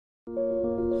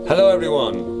Hello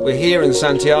everyone, we're here in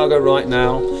Santiago right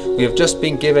now. We have just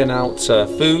been giving out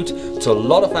food to a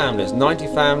lot of families, 90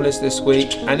 families this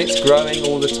week, and it's growing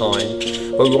all the time.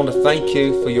 But we want to thank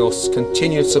you for your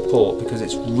continued support, because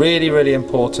it's really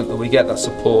important that we get that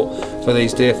support for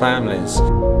these dear families.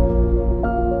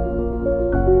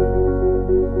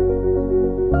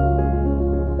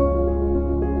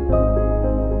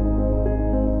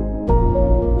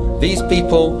 These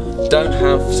people don't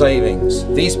have savings.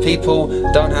 These people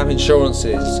don't have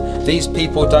insurances. These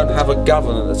people don't have a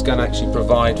government that's going to actually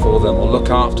provide for them or look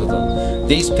after them.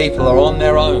 These people are on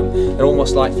their own. They're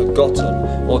almost like forgotten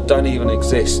or don't even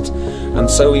exist. And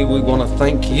so we want to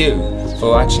thank you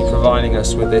for actually providing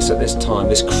us with this at this time,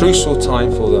 this crucial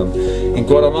time for them. In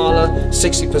Guatemala,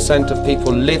 60% of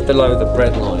people live below the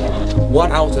breadline.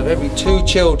 1 out of every 2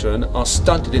 children are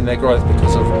stunted in their growth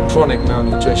because of chronic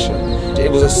malnutrition.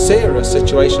 It was a serious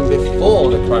situation before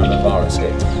the coronavirus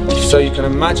hit, so you can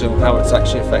imagine how it's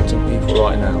actually affecting people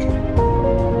right now.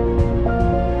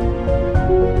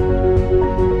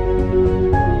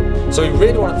 So we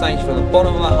really want to thank you from the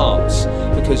bottom of our hearts,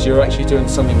 because you're actually doing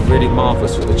something really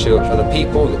marvellous for the children, for the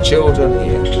people, the children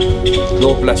here.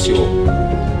 Lord bless you all.